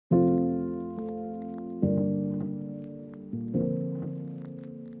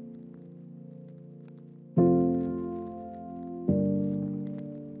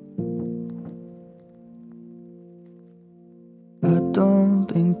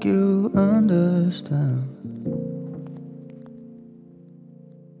think you understand.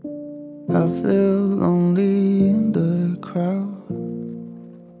 I feel lonely in the crowd,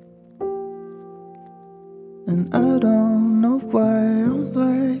 and I don't know why I'm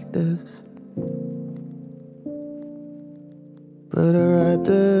like this, but I'd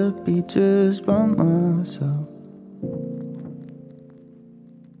rather be just by myself.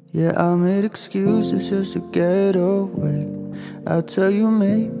 Yeah, I made excuses just to get away. I'll tell you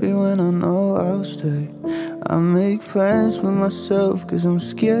maybe when I know I'll stay. I make plans with myself cause I'm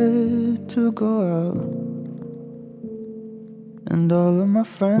scared to go out. And all of my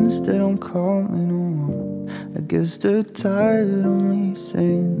friends, they don't call me no more. I guess they're tired of me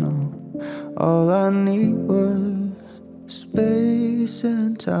saying no. All I need was space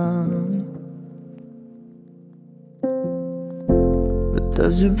and time. But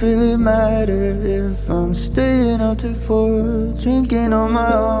does it really matter if I'm staying out till 4, drinking on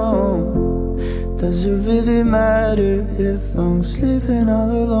my own? Does it really matter if I'm sleeping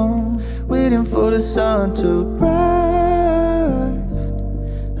all alone, waiting for the sun to rise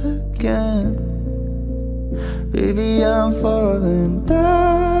again? Baby, I'm falling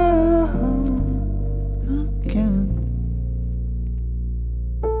down again.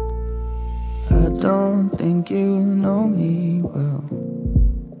 I don't think you know me well.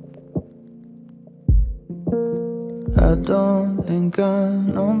 I don't think I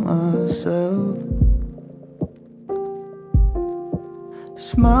know myself.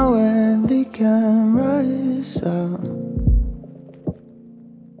 Smile when the camera is out,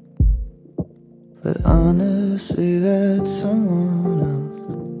 but honestly that's someone else.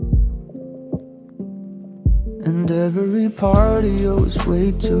 And every party always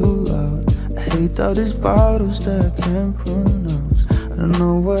way too loud. I hate all these bottles that I can't pronounce. I don't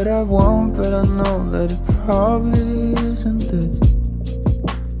know what I want, but I know that it probably isn't this.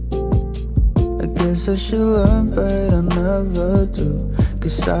 I guess I should learn, but I never do.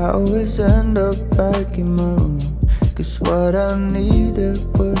 Cause I always end up back in my room. Cause what I needed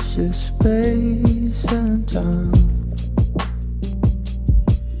was just space and time.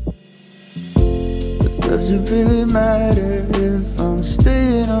 But does it really matter if I'm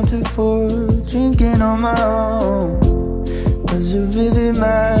staying out till 4, drinking on my own? Does it really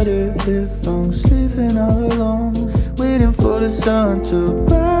matter if I'm sleeping all alone, waiting for the sun to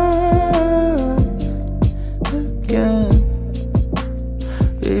rise